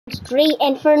straight,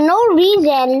 and for no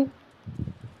reason.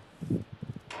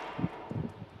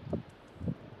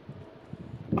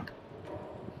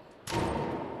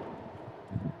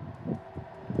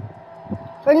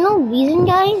 For no reason,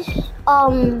 guys.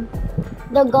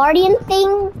 The guardian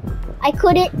thing, I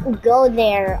couldn't go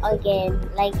there again.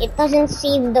 Like, it doesn't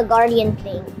save the guardian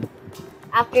thing.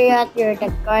 After you're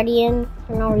the guardian,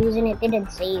 for no reason, it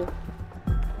didn't save.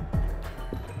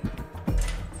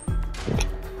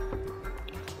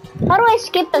 How do I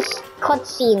skip a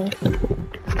cutscene?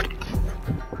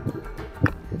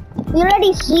 We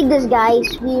already see this,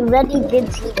 guys. We already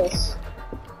did see this.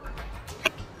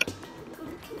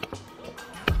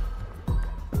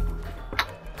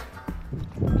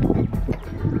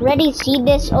 Already see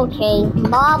this? Okay.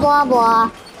 Blah, blah,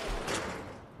 blah.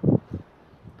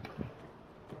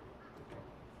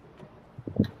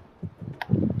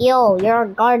 Yo, you're a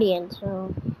guardian,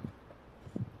 so...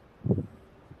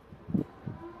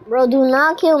 Bro, do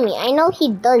not kill me. I know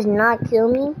he does not kill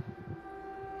me.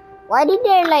 Why did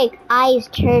their, like, eyes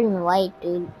turn white,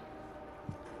 dude?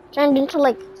 Turned into,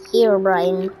 like,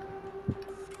 Herobrine.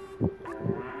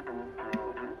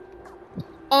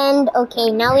 And, okay,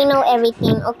 now we know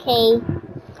everything. Okay.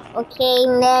 Okay,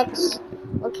 next.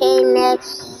 Okay,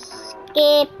 next.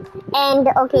 Skip. And,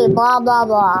 okay, blah, blah,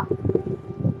 blah.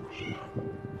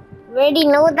 Already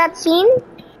know that scene?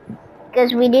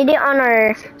 Because we did it on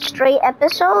our straight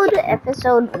episode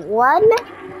 1,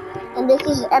 and this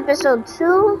is episode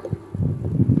 2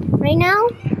 right now.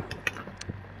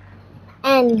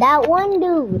 And that one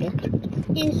dude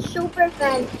is super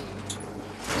fun.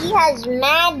 He has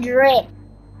mad drip.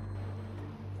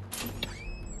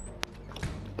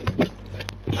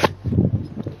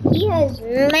 He has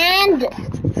mad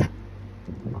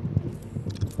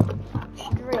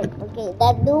drip. Okay,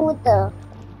 that dude with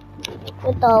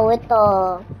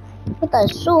the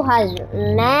shoe has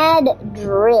mad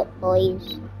drip,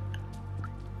 boys.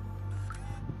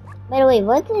 By the way,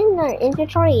 what's in our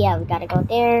inventory? Yeah, we gotta go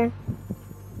there.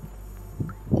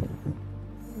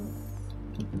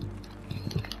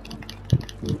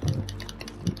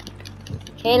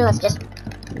 Okay, let's just...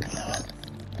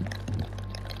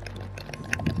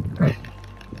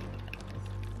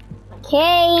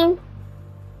 Okay.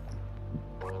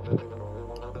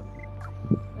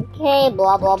 Okay,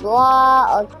 blah, blah,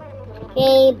 blah.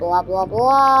 Okay, blah, blah,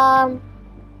 blah.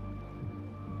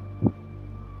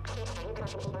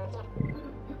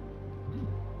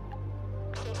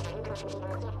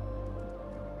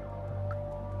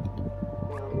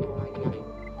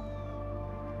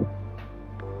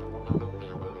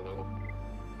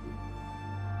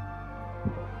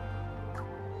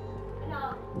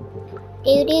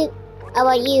 Dude, how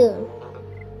about you?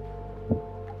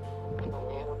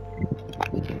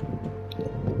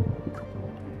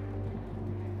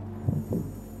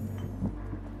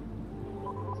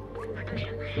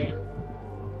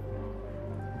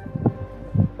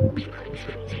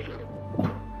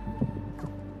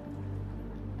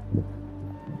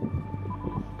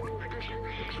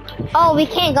 Oh, we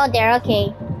can't go there,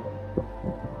 okay.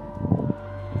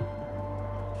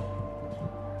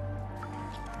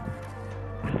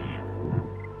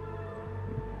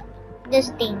 This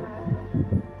thing.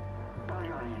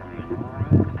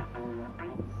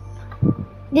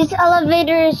 This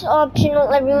elevator is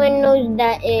optional. Everyone knows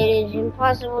that it is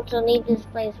impossible to leave this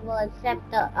place, well, except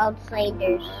the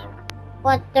outsiders.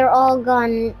 But they're all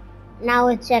gone now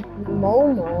except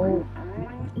Momo.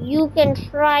 You can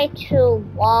try to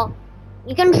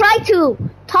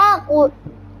talk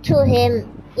to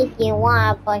him if you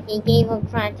want, but he gave up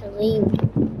trying to leave.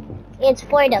 It's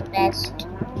for the best.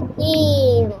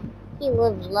 He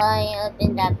lives lying up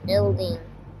in that building.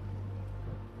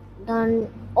 The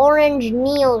orange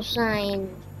Neo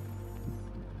sign.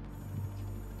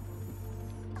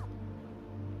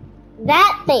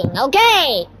 That thing,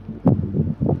 okay!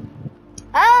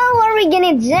 How are we gonna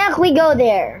exactly go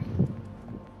there?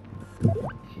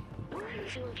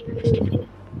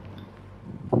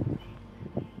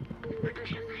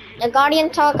 The Guardian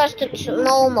took us to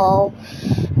Momo.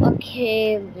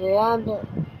 Okay, blah blah.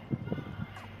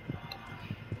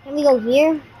 Can we go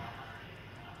here?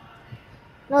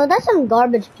 No, that's some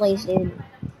garbage place, dude.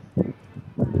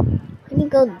 Can we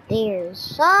go there?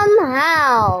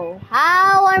 Somehow.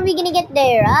 How are we gonna get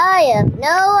there? I have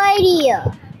no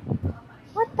idea.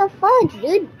 What the fudge,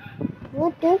 dude?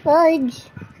 What the fudge?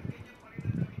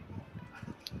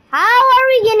 How are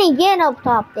we gonna get up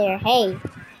top there? Hey.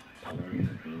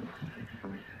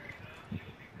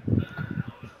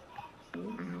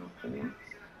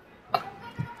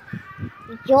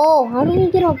 Yo, how do we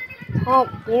get up top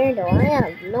there though? I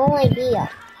have no idea.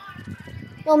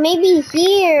 So maybe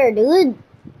here, dude.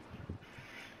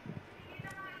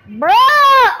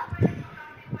 Bruh!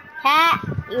 Cat,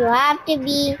 you have to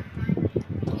be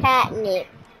catnip.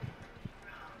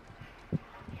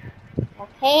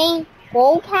 Okay?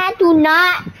 Go cat, do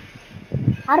not.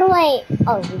 How do I?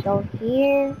 Oh, we go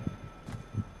here.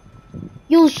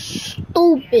 You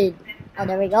stupid. Oh,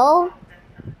 there we go.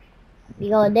 We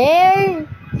go there.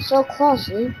 So close,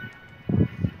 dude.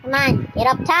 Come on, get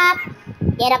up top.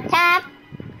 Get up top.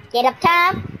 Get up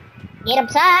top. Get up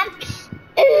top.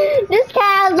 This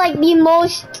cat has like the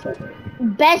most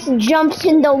best jumps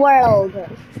in the world.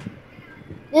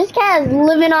 This cat is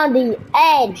living on the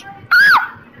edge.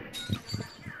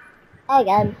 Oh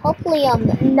god, hopefully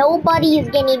nobody is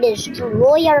gonna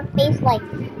destroy our face like,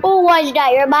 who was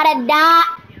that? You're about to die.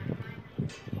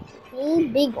 Hey,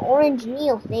 big orange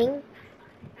needle thing.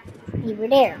 Over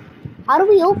there. How do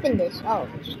we open this? Oh,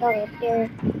 start up there.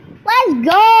 Let's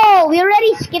go! We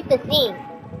already skipped the thing.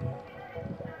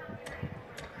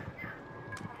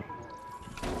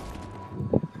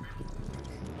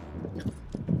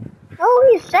 Oh,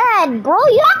 he's sad, bro.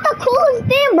 You have the coolest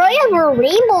thing, bro. You have a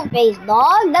rainbow face,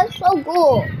 dog. That's so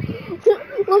cool.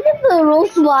 Look at the little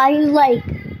smile. He's like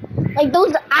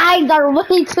those eyes are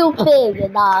way too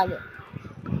big, dog.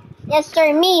 Yes,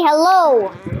 sir. Me.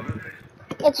 Hello.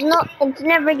 It's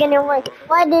never gonna work.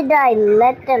 Why did I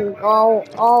let them go?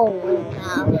 Oh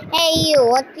no. Hey you,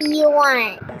 what do you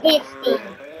want? This thing.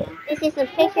 This is a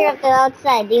picture of the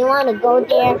outside. Do you want to go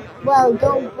there? Well,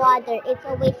 don't bother. It's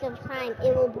a waste of time.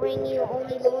 It will bring you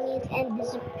only loneliness and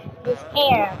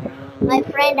despair. My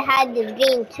friend had this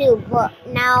dream too, but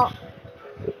now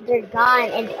they're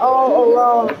gone and all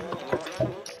alone.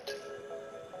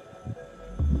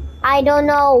 I don't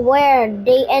know where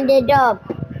they ended up.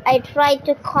 I tried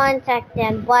to contact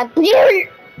them, but they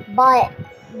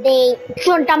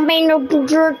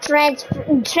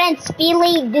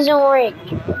transfeeling doesn't work.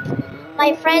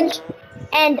 My friends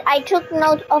and I took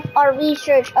note of our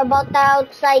research about the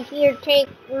outside here. Take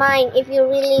mine if you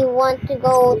really want to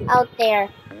go out there.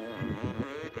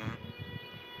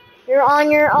 You're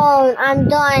on your own. I'm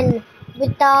done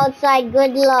with the outside.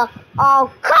 Good luck.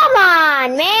 Oh, come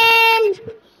on, man!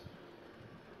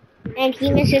 And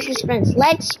he misses his friends.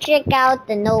 Let's check out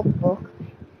the notebook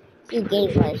he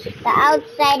gave us. The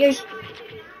outsiders.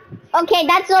 Okay,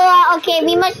 that's a lot. Okay,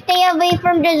 we must stay away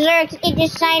from desserts. It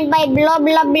is signed by blah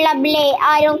blah blah blah.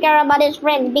 I don't care about his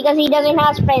friends because he doesn't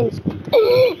have friends.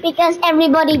 Because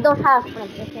everybody don't have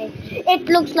friends, okay? It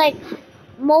looks like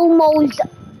Momo's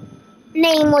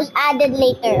name was added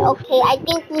later. Okay, I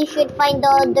think we should find the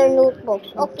other notebooks.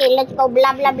 Okay, let's go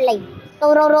blah blah blah.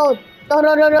 Toro Road.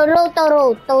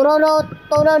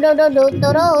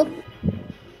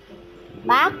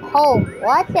 Back home.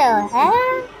 What the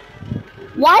hell?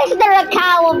 Why is there a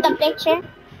cow of the picture?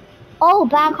 Oh,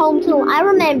 back home too. I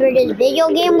remember this video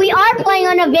game. We are playing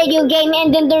on a video game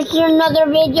and then there's another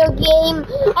video game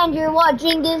and you're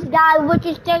watching this guy which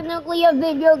is technically a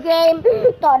video game.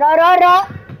 Da-da-da-da.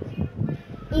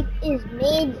 It is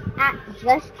made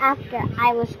just after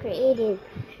I was created.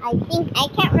 I think I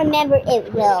can't remember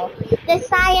it well. The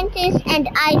scientist and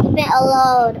I spent a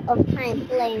lot of time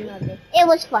playing on it. It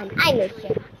was fun. I missed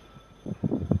it.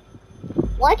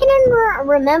 Why can I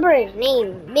remember his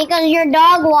name? Because your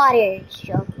dog water.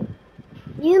 So,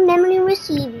 new memory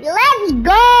received. Let's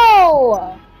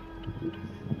go!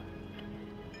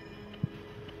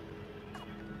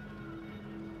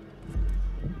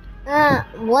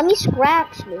 Let me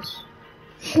scratch this.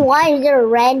 Why is there a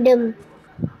random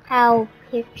cow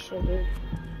picture, dude?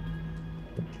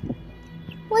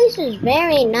 This place is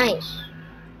very nice.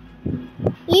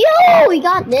 Yo, we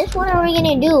got this. What are we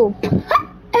gonna do?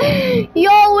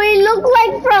 Yo, we look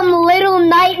like from Little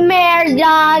Nightmares,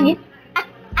 dog.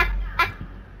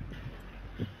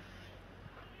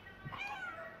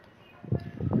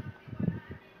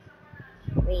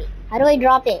 Wait, how do I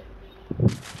drop it?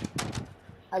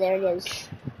 Oh, there it is.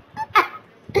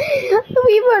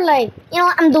 We were like, you know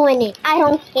what, I'm doing it. I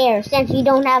don't care. Since you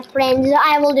don't have friends,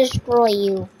 I will destroy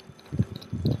you.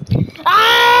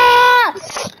 Ah!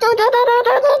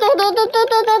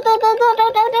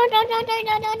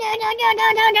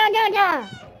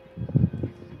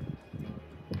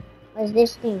 What's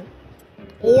this thing?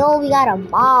 Yo, we got a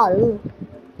ball. Ooh.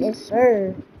 Yes,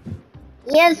 sir.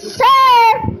 Yes,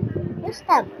 sir! What's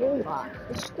that blue box?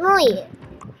 Destroy it.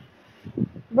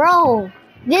 Bro,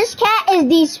 this cat is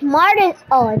the smartest.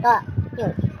 Oh, I thought.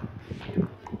 Here.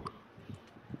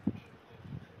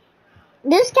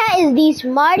 This cat is the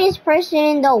smartest person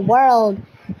in the world.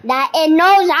 That it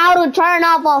knows how to turn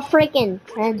off a freaking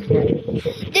transmitter.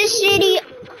 This city,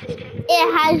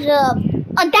 it has a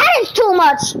That is too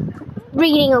much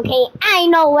reading, okay? I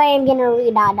know where I'm gonna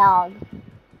read that, dog.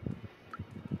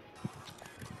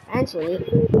 Actually,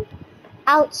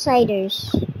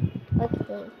 outsiders.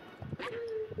 Okay.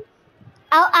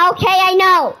 Oh, okay, I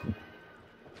know.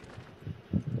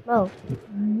 Bro,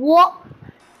 what?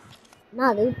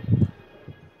 Nah, dude.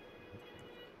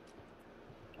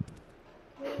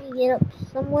 Let me get up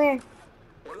somewhere.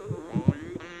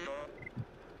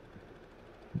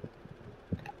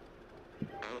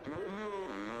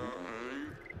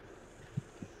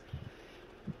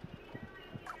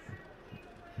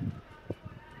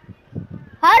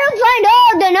 How to find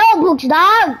all the notebooks,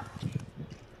 dog?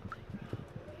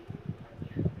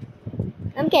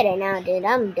 I'm kidding now, dude.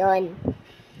 I'm done.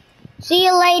 See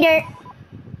you later.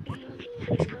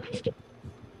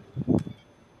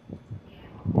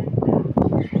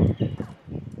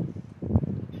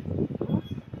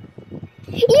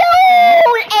 Yo,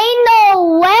 ain't no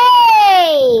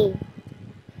way.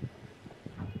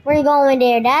 We're going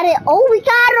there. That is. Oh, we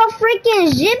got a freaking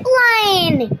zip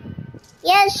line.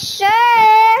 Yes, sir.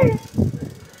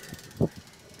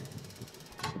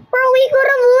 Bro, we could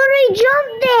have already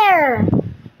jumped there.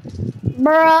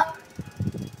 Bruh.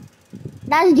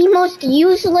 That's the most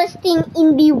useless thing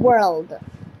in the world.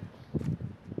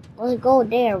 Let's go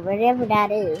there, wherever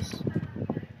that is.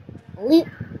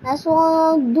 That's what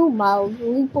I'll do, Miles.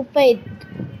 Leap of faith.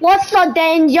 What's the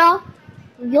danger?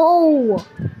 Yo.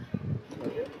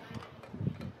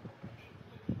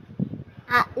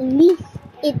 At least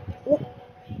it.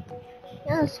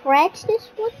 Now scratch this.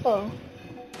 What the?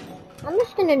 I'm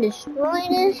just gonna destroy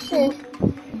this.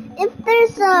 If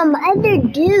there's some other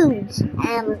dudes,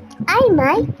 I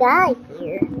might die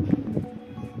here.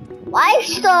 Why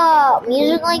is the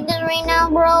music like this right now,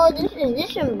 bro?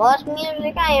 This some boss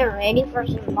music? I am ready for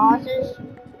some bosses.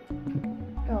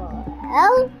 The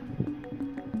hell?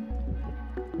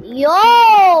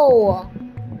 Yo!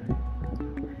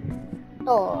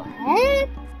 The heck?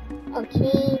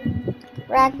 Okay.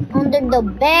 Right under the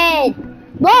bed.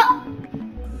 What?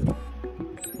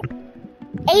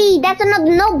 Hey, that's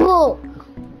another notebook.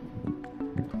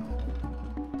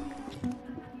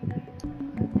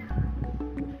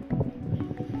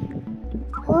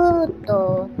 What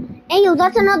the? Hey, yo,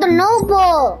 that's another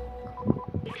notebook.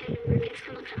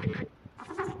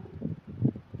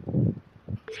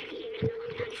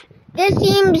 This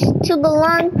seems to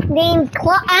belong named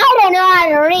I don't know how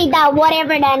to read that,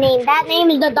 whatever that name. That name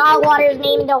is the dog water's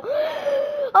name though.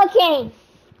 Okay.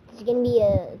 It's gonna be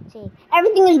a thing.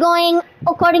 Everything is going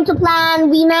according to plan.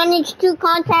 We managed to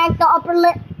contact the upper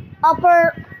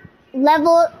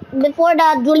level before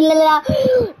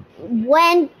the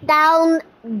went down.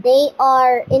 They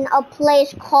are in a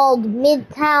place called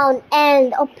Midtown,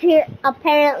 and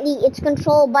apparently it's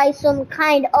controlled by some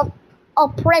kind of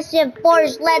oppressive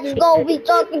force. Let's go. We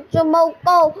talking to Mo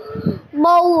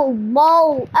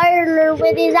earlier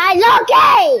with his eyes.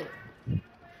 Okay.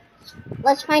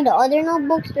 Let's find the other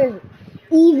notebooks. There's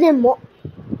even more.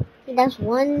 That's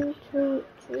 1, 2,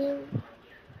 3.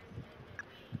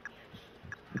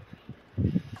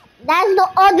 That's the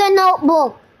other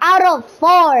notebook out of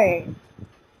 4.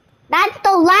 That's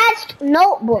the last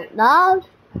notebook, dog.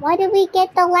 Why did we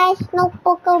get the last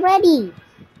notebook already?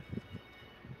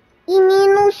 It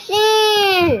made no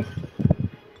sense.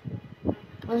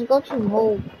 Let's go to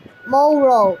Mo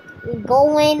Road. We're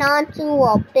going onto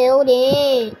a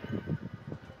building.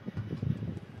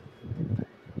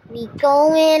 We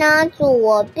going onto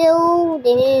a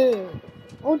building.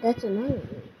 Oh, that's another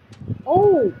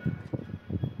one.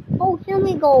 Oh, can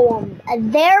we go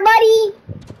there, buddy?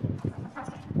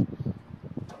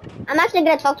 I'm actually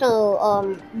gonna talk to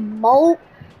Bolo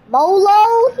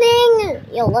thing.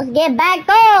 Yo, let's get back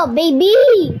up,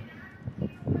 baby.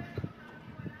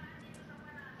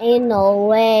 Ain't no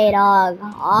way, dog.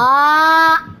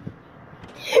 Ah!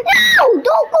 No,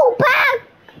 don't go back.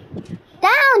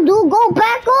 Down, dude, go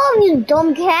back up, you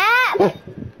dumb cat.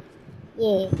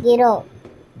 Yeah, get up.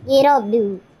 Get up,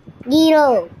 dude. Get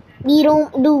up. Beat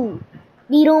don't do.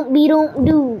 Beat don't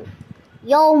do.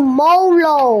 Yo,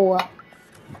 Molo.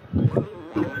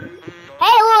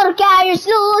 Hey, little cat, you're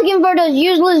still looking for those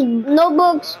useless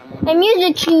notebooks and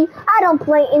music sheet. I don't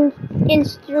play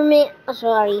instrument. Oh,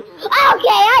 sorry. Okay,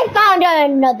 I found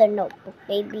another notebook,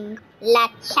 baby. La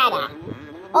Chata.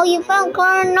 Oh, you found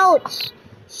Clara notes.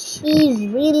 She's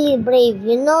really brave.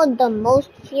 You know, the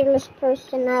most fearless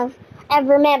person I've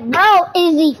ever met. Bro,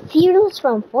 is he fearless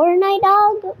from Fortnite,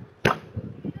 dog?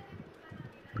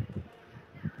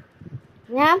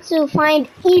 We have to find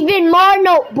even more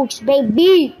notebooks,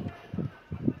 baby.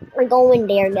 We're going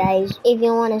there, guys. If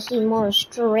you want to see more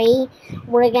stray,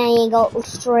 we're gonna go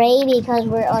stray because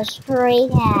we're a stray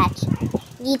cat.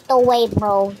 Get away,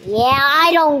 bro. Yeah,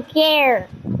 I don't care.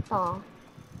 Oh.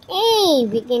 Hey,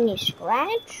 beginning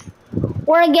scratch.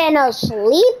 We're gonna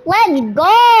sleep. Let's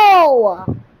go.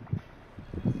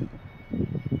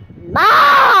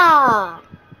 Ma!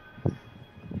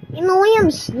 You know I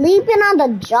am sleeping on the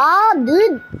job,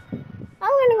 dude. I'm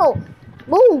gonna go.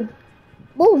 Move.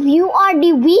 Move. You are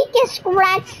the weakest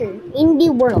scratcher in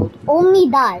the world. Only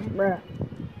that, bro.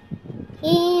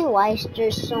 Hey, why is there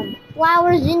some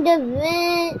flowers in the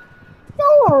vent?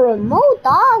 You're a remote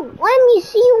dog. Let me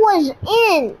see what's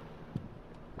in.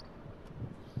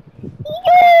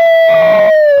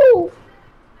 Yo!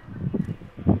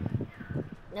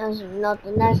 That's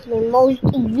nothing. That's the most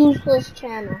useless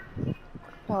channel.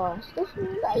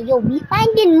 Yo, we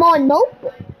finding more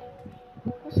notebook.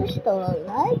 This is still a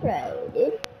library,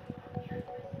 dude.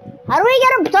 How do we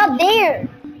get up top there?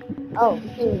 Oh, we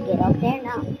can get up there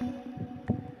now.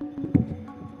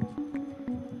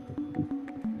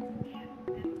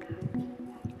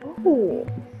 Ooh.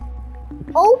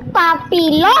 Oh,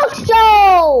 Papi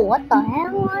Loxo! What the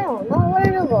hell? I don't know where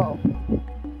to go.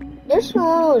 There's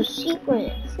no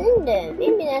secret thing there.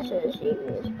 Maybe that's what the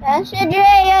secret passage.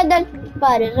 Yeah, that's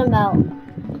what it's about.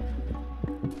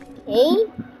 Okay.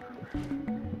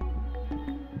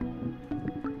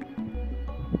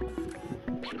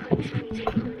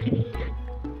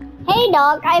 Hey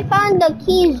dog, I found the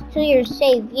keys to your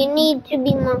safe. You need to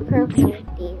be more careful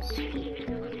with these.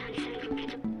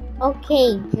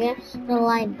 Okay, just the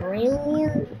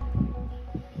librarian.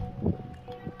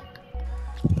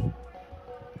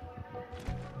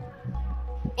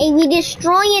 Hey, we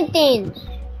destroying things.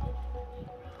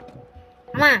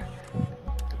 Come on.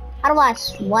 How do I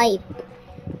swipe?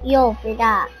 Yo,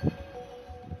 forgot.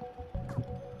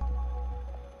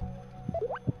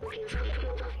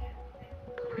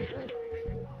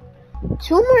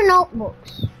 Two more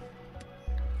notebooks.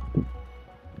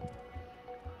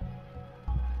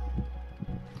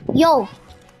 Yo,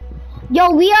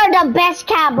 we are the best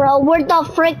cat, bro. We're the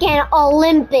freaking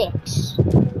Olympics.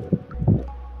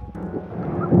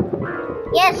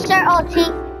 Yes, sir. I'll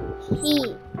take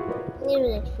key. Leave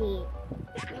the key.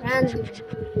 How to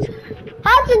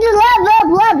do blah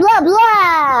blah blah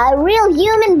blah. Real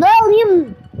human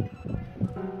volume.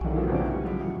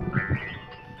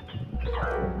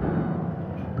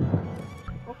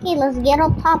 Okay, let's get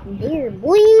up top there,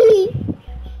 boy.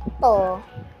 Oh,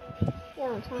 get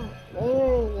on top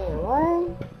there.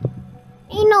 What?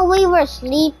 Ain't no way we're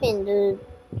sleeping, dude.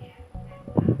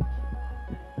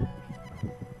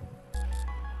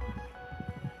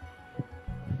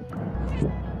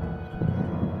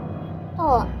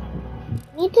 Oh,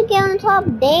 need to get on top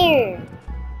there.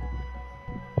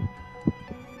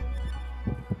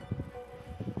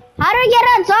 How do I get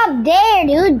on top there,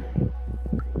 dude?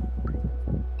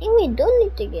 I think we do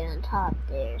need to get on top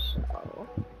there, so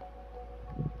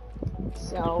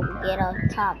get on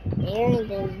top there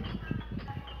and then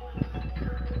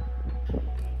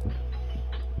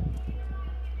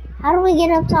how do we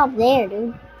get up top there,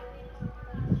 dude?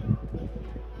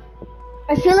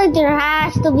 I feel like there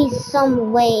has to be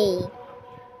some way.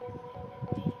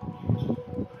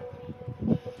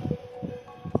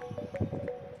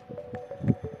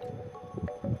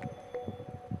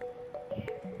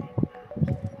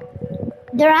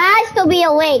 There has to be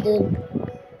a way, dude.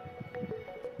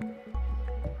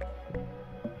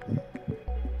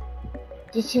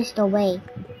 This is the way.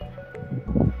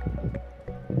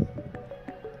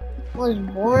 Most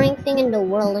boring thing in the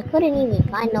world. I couldn't even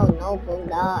find no notebook,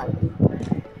 dog.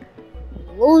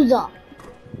 Loser.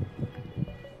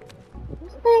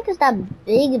 What the heck is that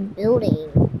big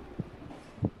building?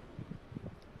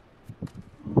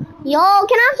 Yo,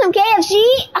 can I have some KFC?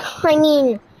 I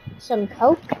mean, some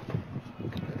Coke.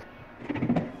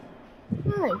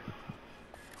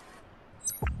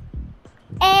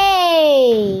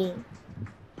 Hey!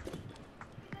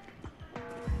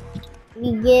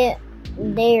 We get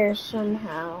there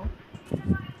somehow.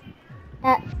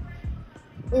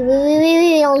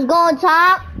 Wait, let's go on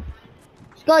top.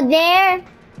 Let's go there.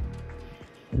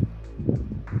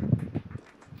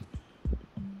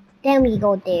 Then we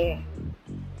go there.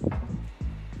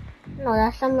 No,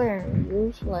 that's somewhere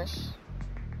useless.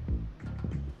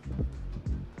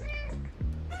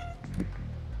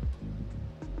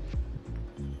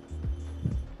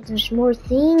 There's more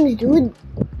things, dude.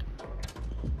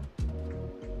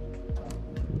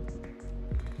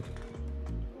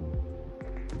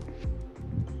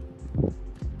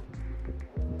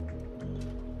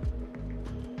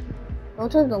 Go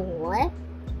to the left?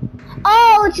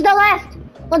 Oh, it's the left!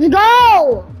 Let's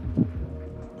go!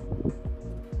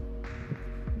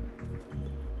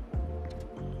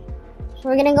 So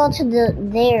we're gonna go to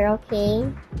there,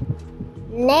 okay?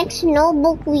 Next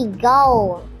notebook we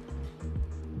go.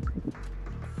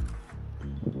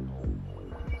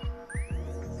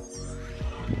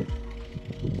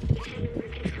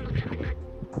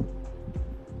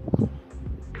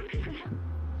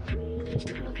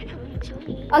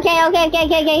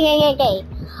 Okay.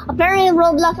 Apparently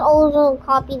Roblox also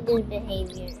copied this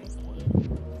behavior. Okay.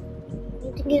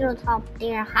 Need to get on top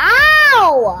there.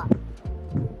 How?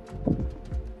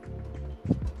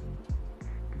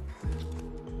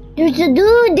 There's a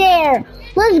dude there.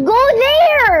 Let's go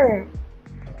there.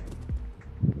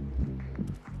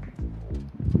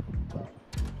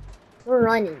 We're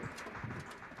running.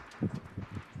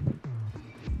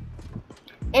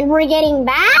 And we're getting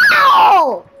back.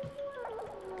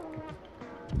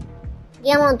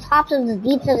 Yeah, I'm on top of the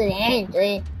deeps of the end,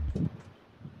 dude.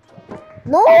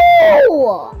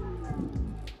 No!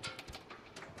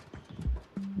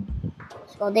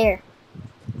 Let's go there.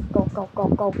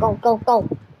 Go.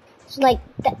 It's like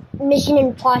Mission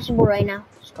Impossible right now.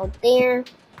 Let's go there.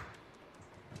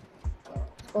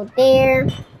 Let's go there.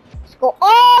 Let's go.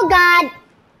 Oh, God!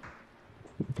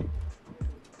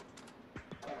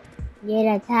 Get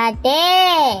attacked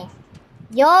there.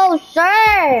 Yo,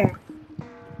 sir!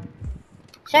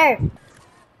 Sir.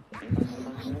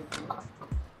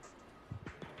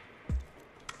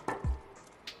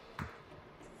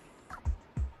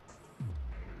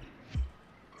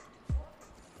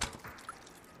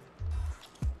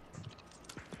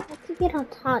 How to get on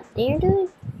top there, dude?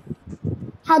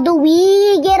 How do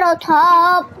we get on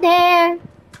top there?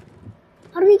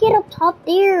 How do we get up top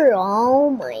there? Oh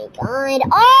my god.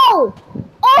 Oh!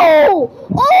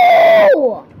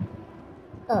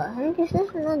 I think this is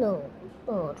another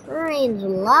trains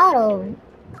lotto.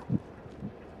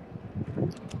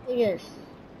 We just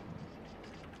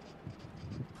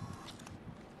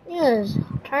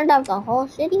turned off the whole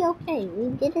city. Okay, we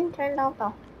didn't turn off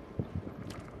the.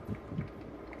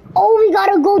 Oh, we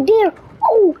gotta go there.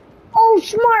 Oh,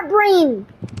 smart brain.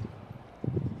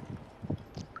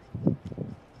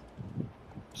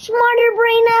 Smarter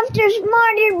brain after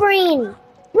smarter brain.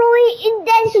 Bro,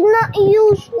 that's not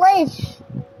useless.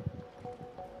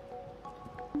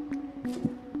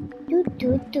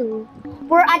 Do.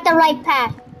 We're at the right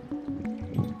path.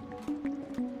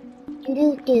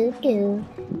 Do.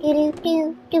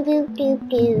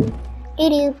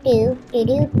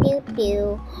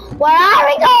 Where are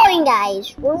we going,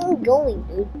 guys? Where are we going,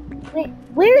 dude?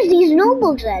 Where's these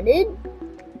notebooks at, dude?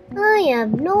 I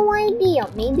have no idea.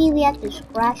 Maybe we have to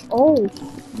scratch. Oh,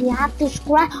 we have to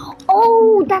scratch.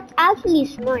 Oh, that's actually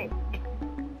smart.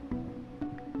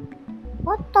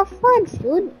 What the fudge,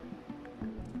 dude?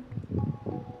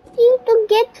 You need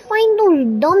to find those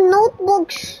dumb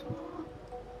notebooks.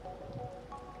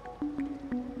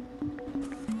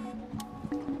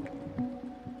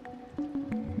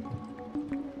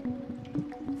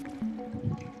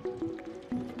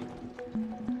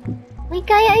 My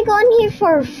guy, I got here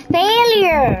for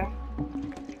failure.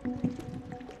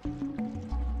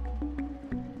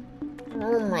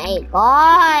 Oh my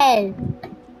god.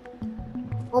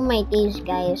 Oh my days,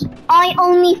 guys. I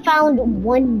only found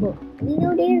one book. Do you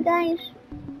know there, guys?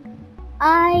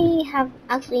 I have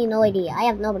actually no idea. I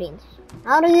have no brains.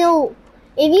 How do you...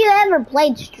 If you ever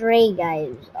played Stray,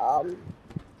 guys, tell me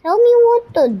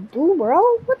what to do, bro.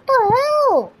 What the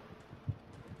hell?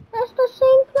 That's the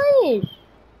same place.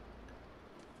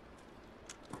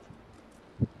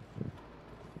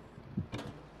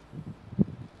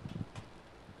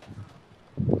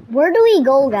 Where do we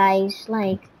go, guys?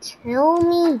 Like, tell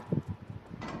me.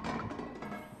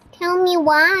 Tell me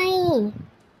why.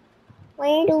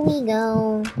 Where do we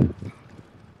go?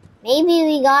 Maybe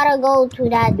we gotta go to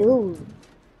that dude.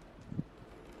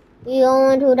 We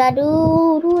going to that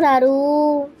dude, to that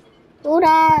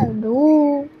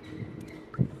dude.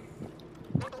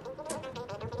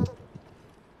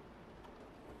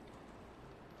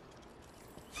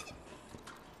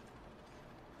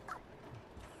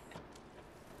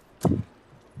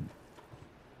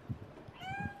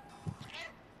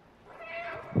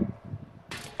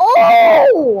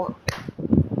 Oh!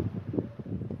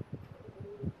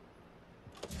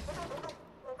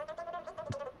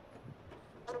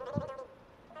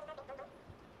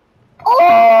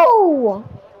 Oh!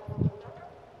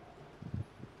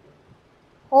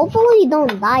 Hopefully you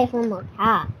don't die from a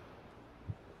cat.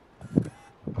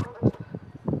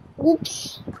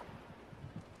 Oops.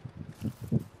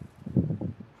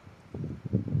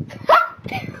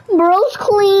 Bro's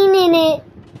cleaning it.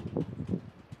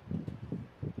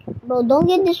 Bro, don't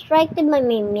get distracted by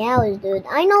my meows, dude.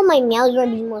 I know my meows are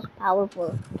the most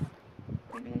powerful.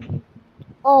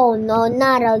 Oh no,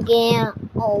 not again.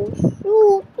 Oh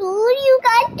shoot, dude, you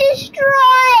got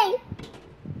destroyed.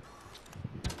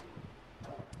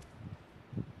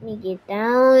 Let me get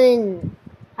down.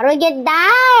 How do I get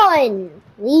down?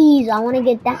 Please, I want to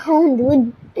get down,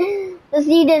 dude. To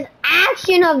see this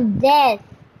action of death.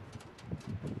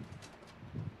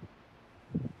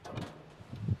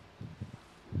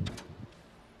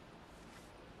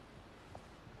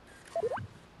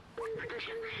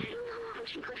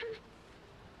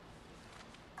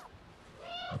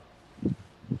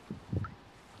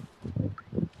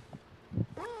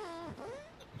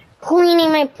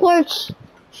 Cleaning my porch.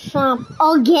 Stop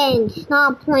again.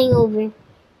 Stop playing over.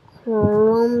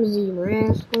 Clumsy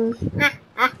rascals.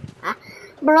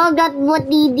 Bro, that's what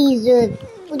they deserve.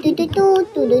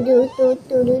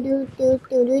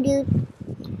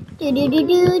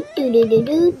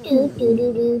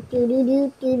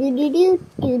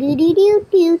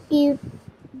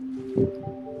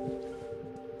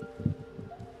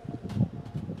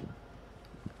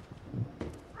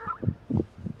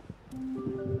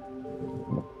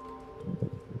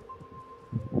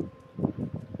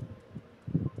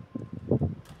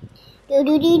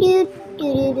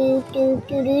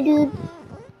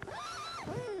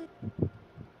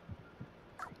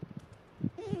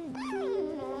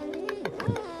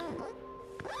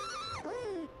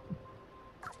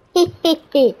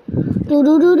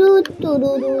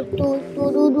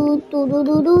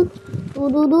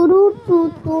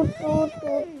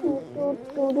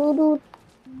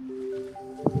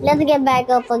 Let's get back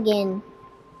up again.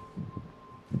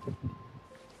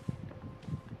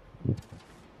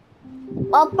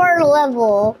 Upper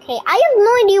level. Okay, I have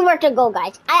no idea where to go,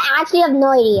 guys. I actually have no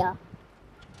idea.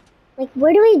 Like,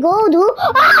 where do we go, dude?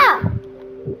 Ah!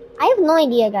 I have no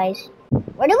idea, guys.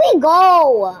 Where do we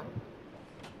go?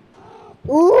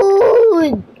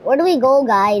 Ooh, where do we go,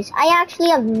 guys? I actually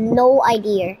have no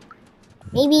idea.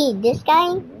 Maybe this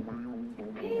guy?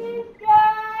 This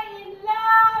guy in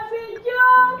love with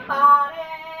your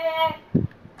body.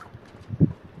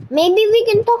 Maybe we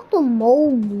can talk to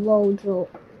Mojo.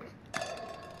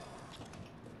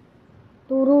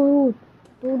 Come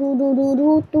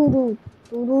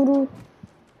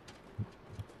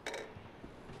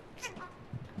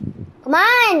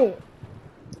on!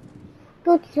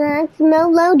 Go to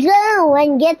Mojo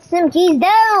and get some cheese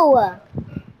dough.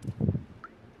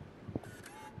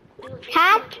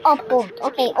 Cat or boat?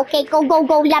 Okay, go, blah,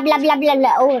 blah, blah, blah,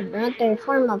 blah. Oh, another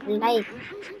form of life.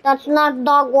 That's not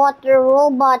dog water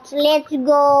robots. Let's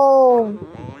go.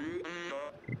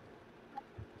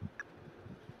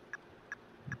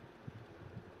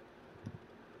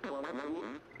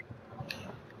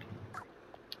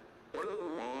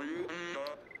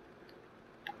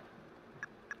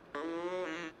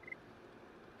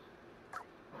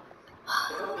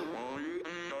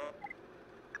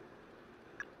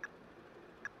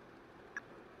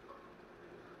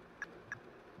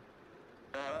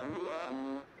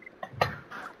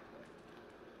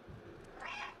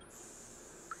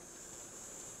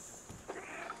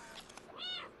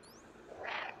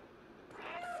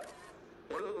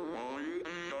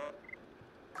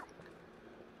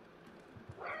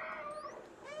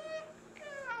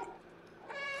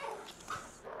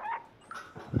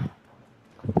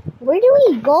 Where do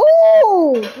we go?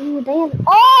 Dude, they have.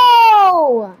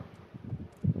 Oh!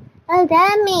 Oh,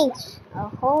 that makes a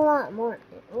whole lot more.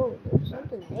 Oh, there's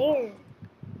something there.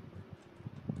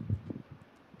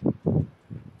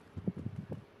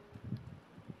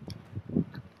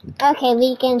 Okay,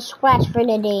 we can scratch for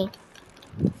the day.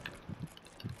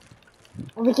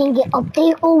 We can get up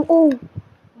there. Oh.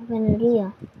 I have an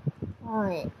idea.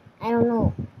 Alright, I don't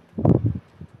know.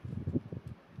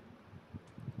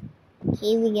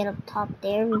 Okay, we get up top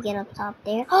there.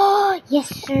 Oh, yes,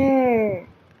 sir.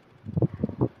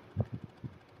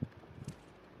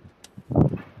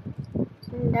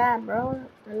 Send that, bro.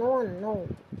 I don't want to know.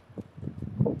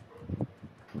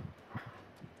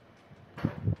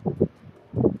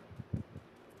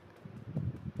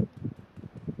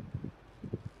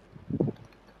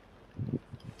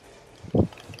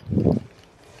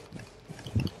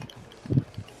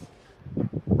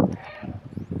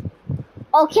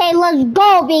 Okay, let's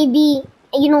go, baby.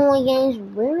 You know what, guys?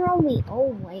 Where are we?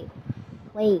 Oh,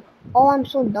 wait. Oh, I'm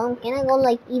so dumb. Can I go,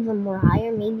 like, even more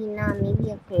higher? Maybe not.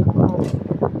 Maybe up here.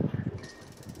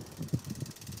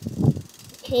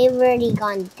 Okay, we've already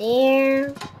gone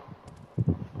there.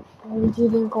 We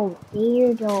didn't go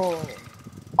there, though.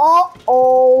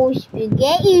 Uh-oh,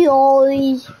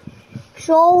 spaghettios.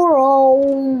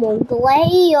 showroom,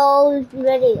 Monteleos,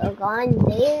 ready, gone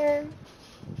there.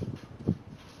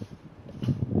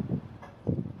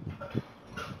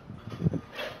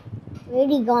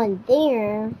 Already gone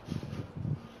there.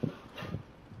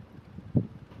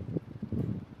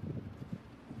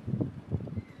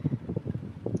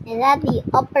 And at the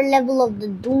upper level of the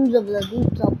dooms of the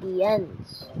deeps of the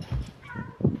ends.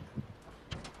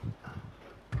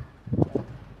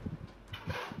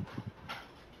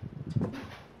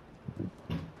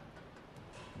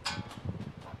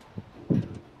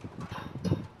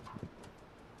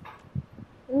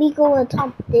 Let me go on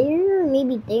top there,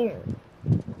 maybe there.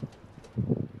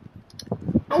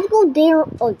 Let's go there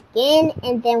again,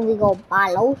 and then we go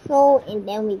Paloso, and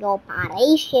then we go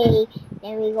Pareche,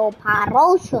 then we go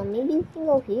Paroso. Maybe we can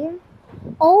go here?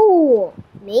 Oh,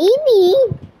 maybe.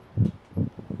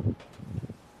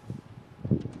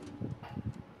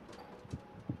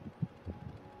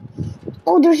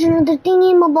 Oh, there's another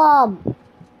thingy-mabob.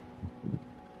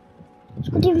 Let's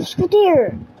go there, let's go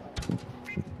there.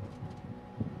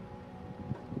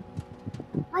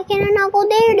 Why can I not go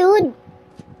there, dude?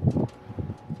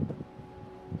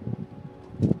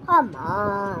 Come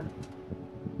on.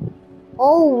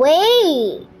 Oh,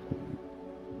 wait.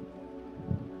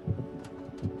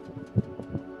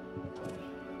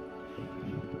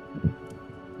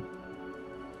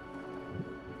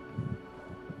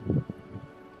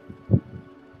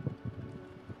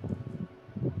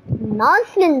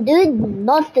 Nothing, dude.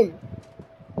 Nothing.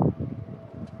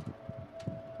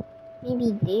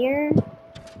 Maybe there.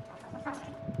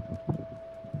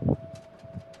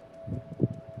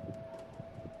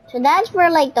 So that's where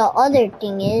like the other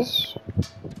thing is.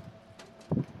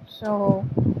 So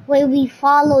wait, we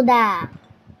follow that.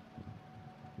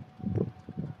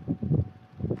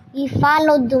 We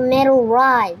followed the metal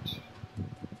rods.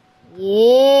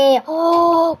 Yeah.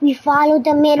 Oh, we followed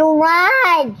the metal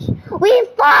rods. We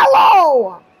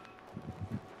follow.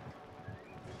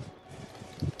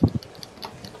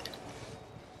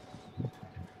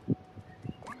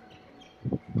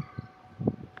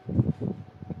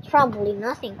 It's probably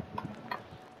nothing.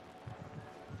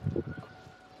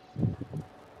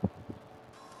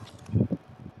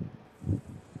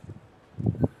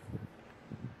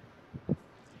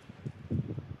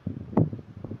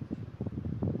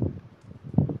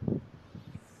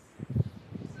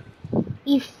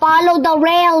 We follow the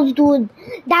rails, dude.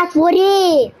 That's what it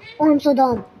is. Oh, I'm so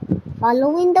dumb.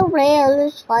 Following the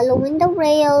rails, following the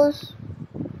rails.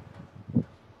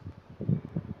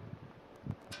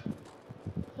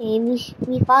 Okay,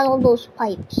 we follow those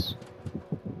pipes.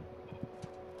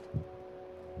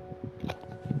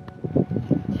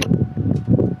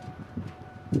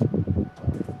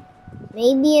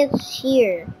 Maybe it's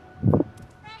here.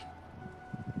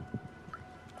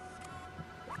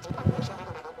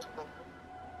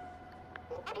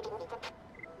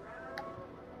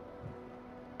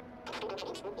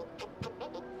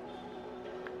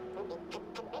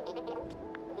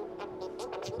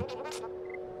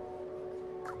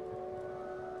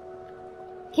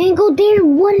 Can't go there.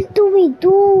 What do we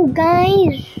do,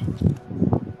 guys?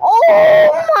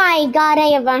 Oh my god,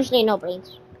 I have actually no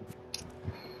brains.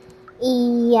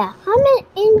 Yeah, comment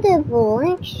in the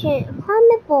direction.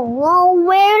 Comment below.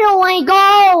 Where do I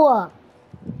go?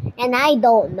 And I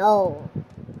don't know.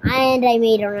 And I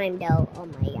made a rhyme though. Oh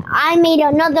my god. I made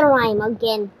another rhyme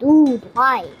again. Dude,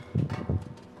 why?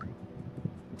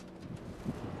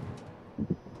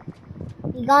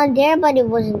 We got there, but it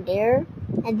wasn't there.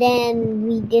 And then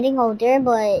we didn't go there,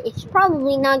 but it's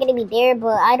probably not gonna be there,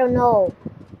 but I don't know.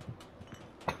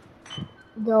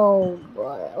 Though,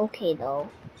 but okay though.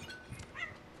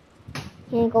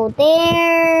 Can't go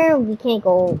there. We can't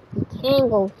go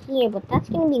here, but that's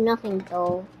gonna be nothing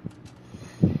though.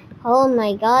 Oh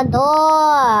my god,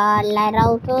 oh, let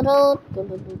out.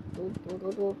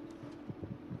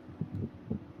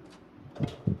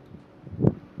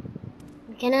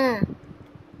 Gonna.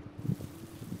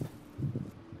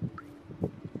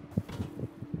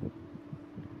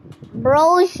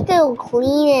 Bro's still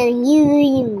clean and he's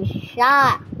being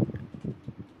shot.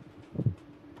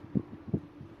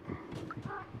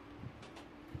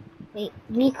 Wait,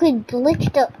 we could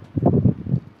glitch the.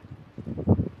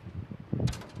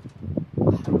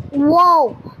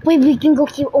 Whoa! Wait, we can go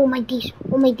here. Oh my days.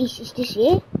 Oh my days. Is this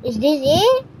it? Is this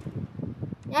it?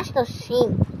 That's the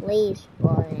same place,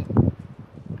 but.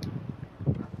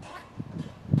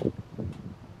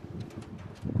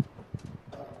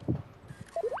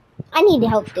 I need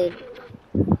help, dude.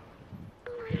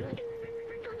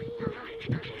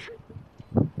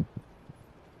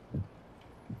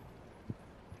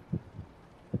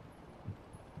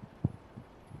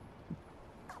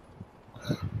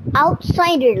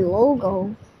 outsider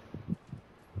logo.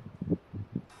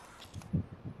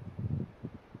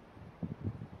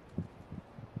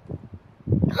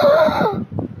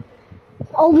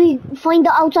 Oh, we find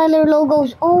the outsider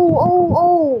logos.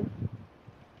 Oh.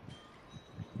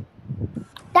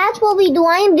 That's what we do.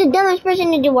 I am the dumbest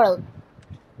person in the world.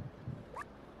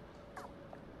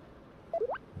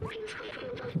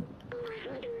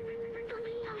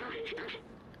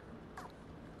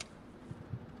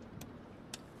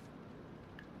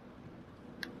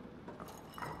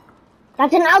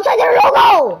 That's an outsider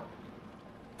logo!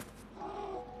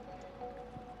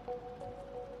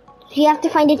 So you have to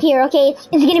find it here, okay? It's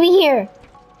gonna be here.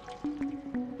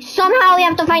 Somehow we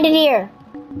have to find it here.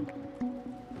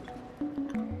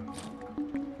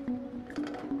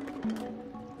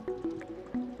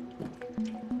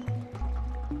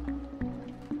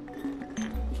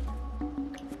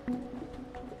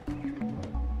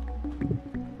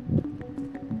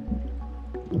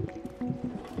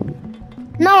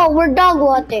 No, we're dog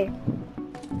water.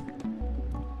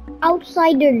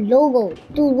 Outsider logo.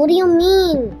 Dude, what do you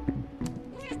mean?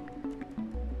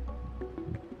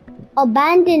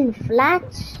 Abandoned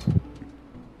flats?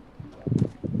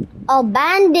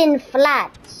 Abandoned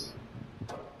flats.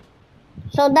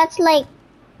 So that's like,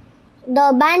 the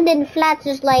abandoned flats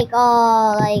is like,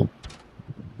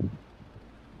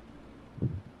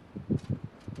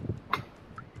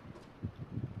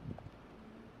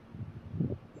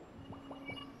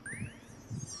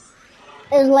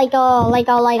 is like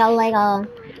a.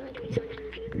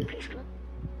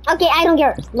 Okay, I don't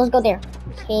care. Let's go there.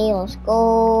 Okay, let's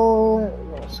go.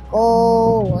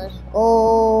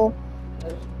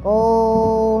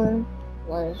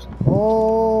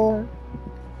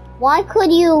 Why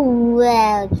could you?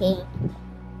 Okay.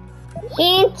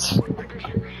 Hint.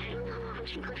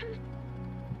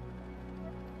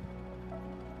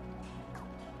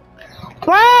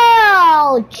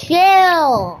 Bro,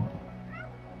 chill.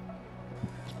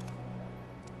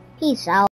 Peace out.